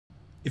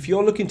If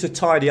you're looking to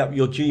tidy up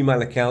your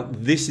Gmail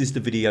account, this is the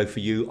video for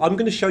you. I'm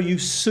going to show you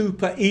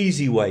super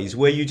easy ways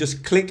where you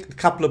just click a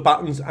couple of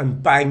buttons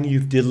and bang,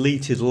 you've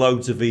deleted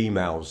loads of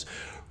emails.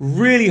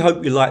 Really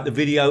hope you like the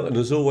video, and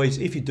as always,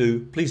 if you do,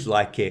 please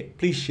like it,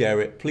 please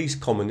share it, please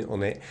comment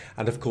on it,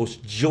 and of course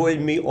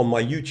join me on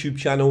my YouTube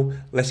channel.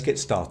 Let's get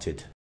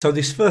started. So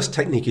this first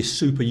technique is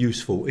super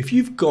useful. If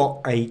you've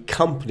got a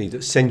company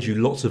that sends you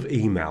lots of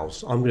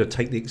emails, I'm going to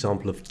take the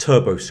example of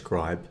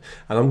TurboScribe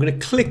and I'm going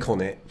to click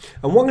on it.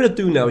 And what I'm going to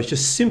do now is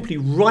just simply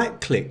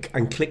right click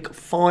and click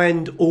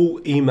find all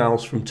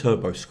emails from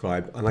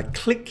TurboScribe, and I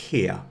click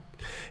here.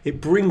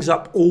 It brings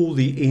up all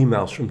the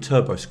emails from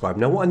TurboScribe.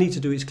 Now what I need to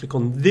do is click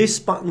on this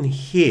button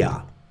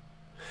here,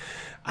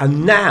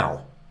 and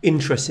now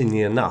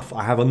interestingly enough,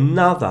 I have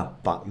another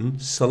button,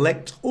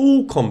 select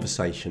all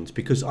conversations,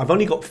 because I've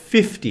only got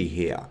 50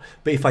 here.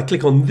 But if I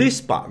click on this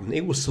button,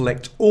 it will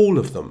select all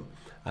of them.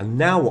 And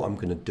now what I'm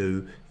going to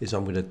do is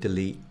I'm going to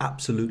delete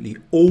absolutely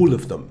all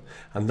of them.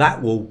 And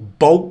that will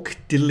bulk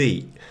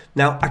delete.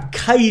 Now,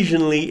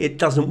 occasionally it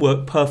doesn't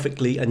work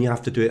perfectly and you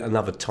have to do it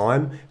another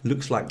time.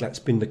 Looks like that's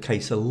been the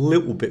case a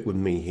little bit with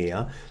me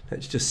here.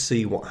 Let's just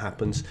see what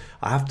happens.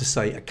 I have to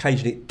say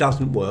occasionally it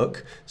doesn't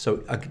work.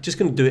 So I'm just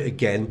going to do it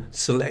again.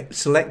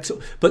 Select,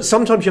 but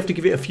sometimes you have to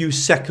give it a few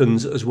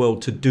seconds as well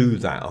to do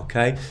that,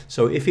 okay?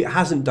 So if it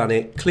hasn't done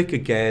it, click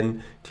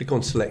again, click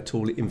on select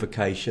all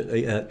invocation,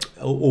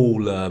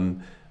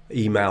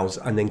 emails,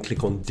 and then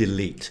click on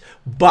delete.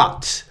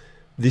 But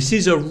this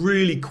is a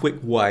really quick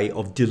way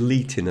of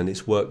deleting, and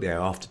it's worked there.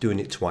 After doing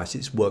it twice,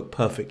 it's worked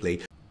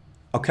perfectly.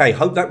 Okay,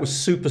 hope that was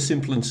super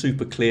simple and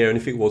super clear, and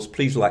if it was,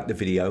 please like the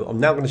video.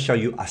 I'm now going to show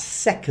you a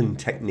second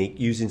technique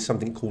using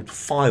something called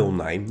file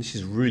name. This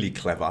is really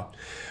clever.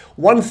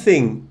 One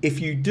thing,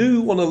 if you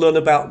do want to learn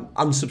about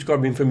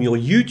unsubscribing from your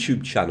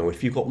YouTube channel,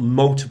 if you've got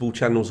multiple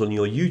channels on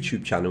your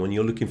YouTube channel and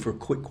you're looking for a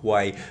quick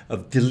way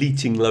of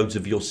deleting loads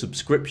of your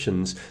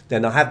subscriptions,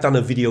 then I have done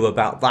a video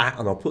about that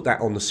and I'll put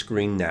that on the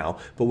screen now.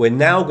 But we're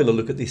now going to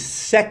look at this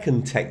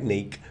second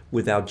technique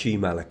with our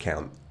Gmail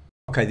account.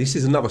 Okay, this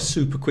is another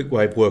super quick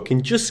way of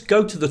working. Just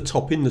go to the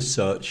top in the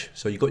search.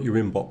 So you've got your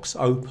inbox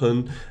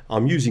open.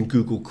 I'm using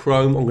Google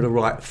Chrome. I'm going to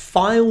write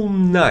file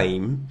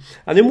name.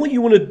 And then what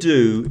you want to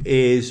do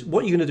is,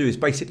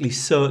 basically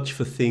search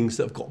for things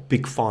that have got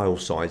big file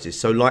sizes.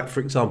 So like, for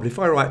example, if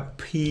I write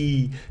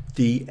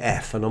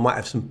PDF, and I might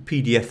have some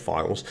PDF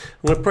files,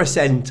 I'm going to press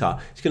enter.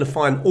 It's going to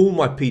find all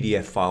my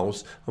PDF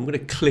files. I'm going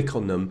to click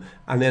on them,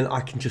 and then I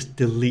can just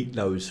delete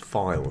those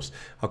files.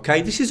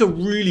 Okay, this is a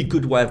really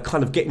good way of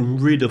kind of getting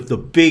rid of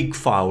the big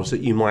files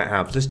that you might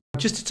have.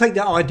 Just to take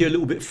that idea a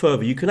little bit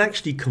further, you can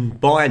actually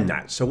combine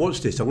that. So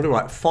watch this. I'm going to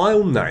write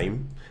file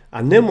name,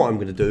 and then what I'm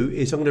going to do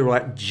is I'm going to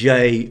write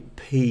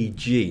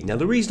JPG. Now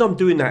the reason I'm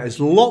doing that is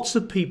lots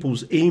of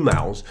people's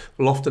emails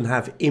will often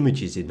have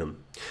images in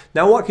them.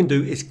 Now what I can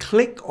do is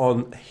click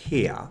on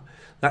here.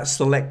 That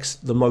selects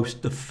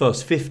the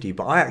first 50,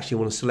 but I actually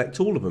want to select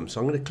all of them. So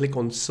I'm going to click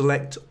on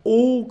select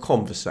all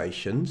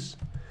conversations,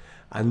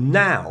 and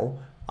now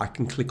I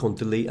can click on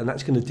delete, and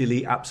that's going to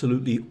delete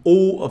absolutely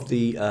all of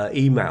the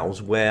emails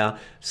where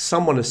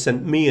someone has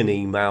sent me an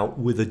email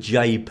with a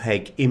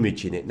JPEG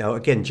image in it. Now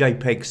again,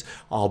 JPEGs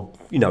are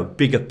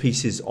bigger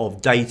pieces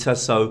of data,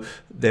 so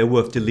they're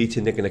worth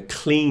deleting. They're going to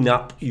clean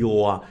up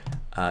your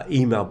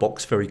email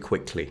box very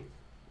quickly.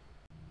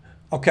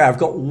 Okay, I've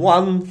got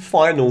one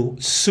final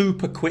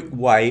super quick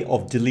way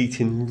of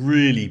deleting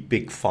really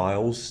big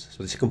files.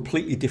 So it's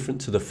completely different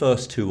to the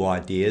first two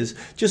ideas.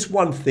 Just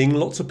one thing,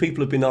 lots of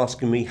people have been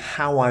asking me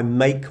how I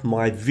make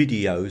my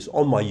videos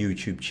on my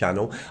YouTube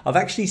channel. I've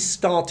actually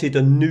started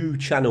a new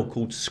channel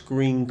called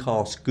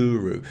Screencast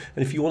Guru.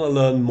 And if you want to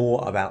learn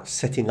more about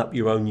setting up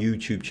your own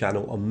YouTube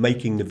channel and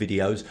making the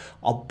videos,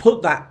 I'll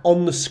put that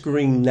on the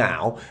screen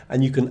now,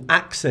 and you can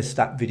access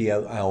that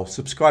video. I'll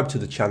subscribe to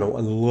the channel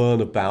and learn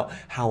about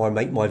how I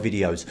make my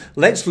videos.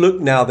 Let's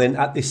look now then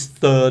at this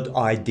third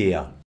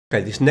idea.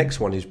 Okay, this next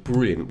one is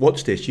brilliant.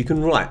 Watch this. You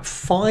can write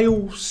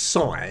file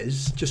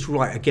size, just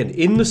write again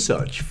in the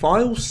search,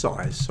 file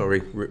size,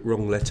 sorry,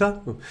 wrong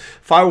letter,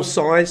 file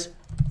size,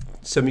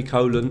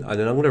 semicolon, and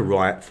then I'm going to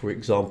write, for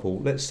example,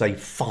 let's say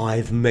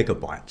 5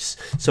 megabytes.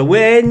 So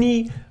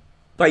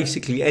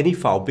basically any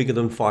file bigger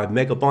than 5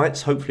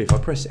 megabytes, hopefully if I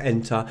press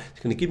enter, it's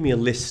going to give me a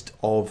list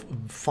of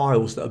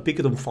files that are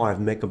bigger than 5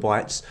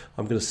 megabytes.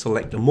 I'm going to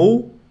select them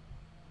all,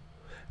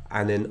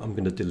 and then I'm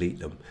going to delete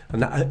them.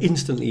 And that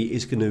instantly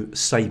is going to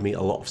save me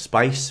a lot of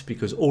space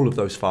because all of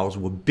those files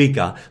were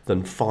bigger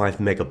than 5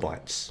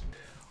 megabytes.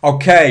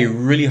 Okay,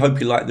 really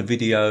hope you liked the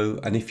video,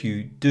 and if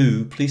you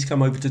do, please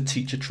come over to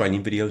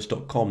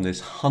teachertrainingvideos.com. There's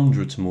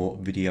hundreds more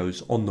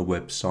videos on the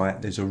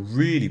website. There's a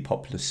really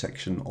popular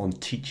section on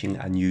teaching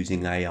and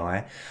using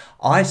AI.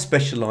 I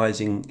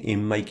specialize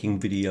in making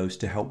videos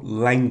to help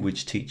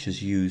language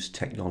teachers use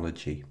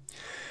technology.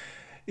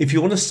 If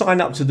you want to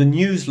sign up to the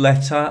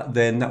newsletter,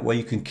 then that way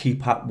you can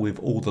keep up with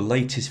all the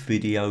latest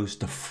videos,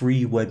 the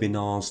free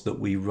webinars that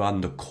we run,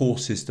 the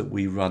courses that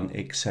we run,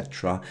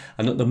 etc.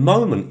 And at the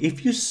moment,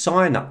 if you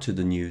sign up to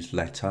the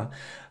newsletter,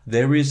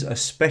 there is a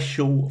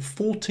special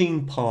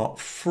 14-part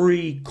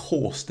free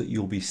course that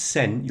you'll be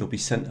sent. You'll be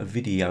sent a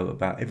video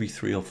about every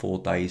 3 or 4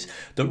 days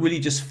that really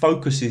just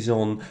focuses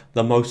on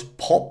the most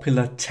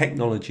popular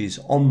technologies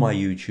on my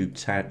YouTube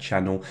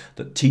channel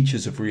that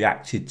teachers have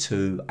reacted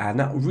to, and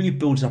that really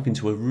builds up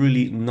into a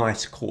really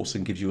nice course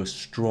and gives you a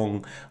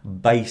strong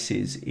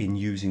basis in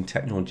using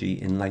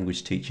technology in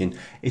language teaching.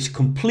 It's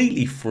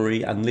completely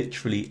free, and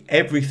literally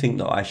everything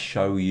that I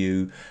show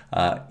you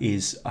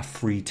is a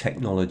free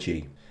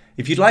technology.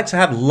 If you'd like to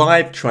have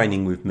live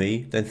training with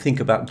me, then think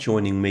about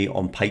joining me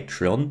on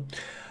Patreon.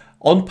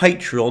 On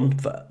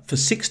Patreon, for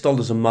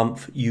 $6 a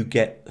month, you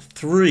get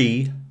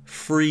 3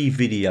 free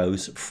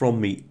videos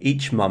from me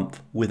each month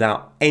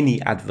without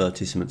any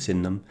advertisements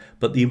in them.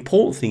 But the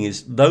important thing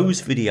is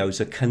those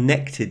videos are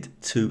connected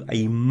to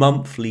a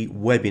monthly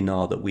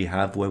webinar that we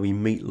have where we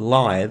meet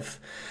live,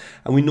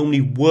 and we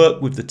normally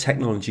work with the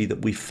technology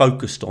that we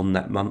focused on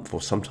that month,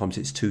 or sometimes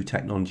it's 2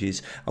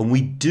 technologies, and we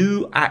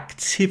do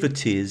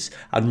activities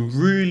and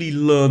really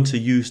learn to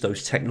use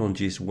those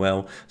technologies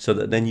well, so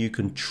that then you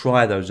can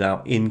try those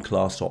out in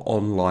class or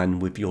online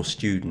with your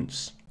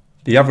students.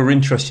 The other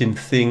interesting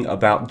thing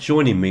about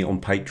joining me on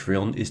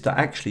Patreon is that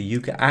actually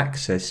you get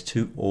access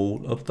to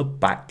all of the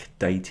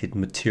backdated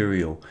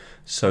material.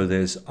 So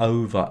there's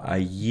over a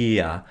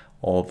year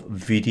of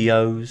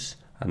videos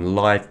and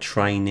live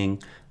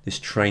training. This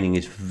training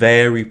is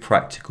very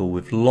practical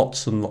with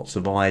lots and lots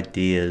of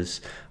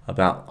ideas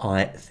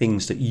about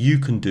things that you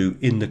can do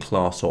in the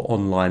class or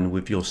online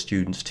with your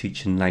students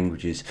teaching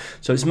languages.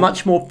 So it's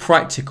much more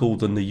practical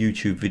than the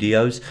YouTube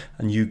videos,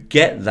 and you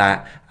get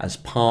that as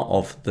part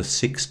of the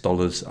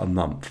 $6 a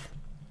month.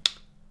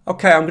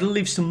 Okay, I'm going to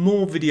leave some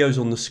more videos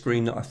on the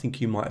screen that I think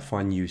you might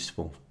find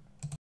useful.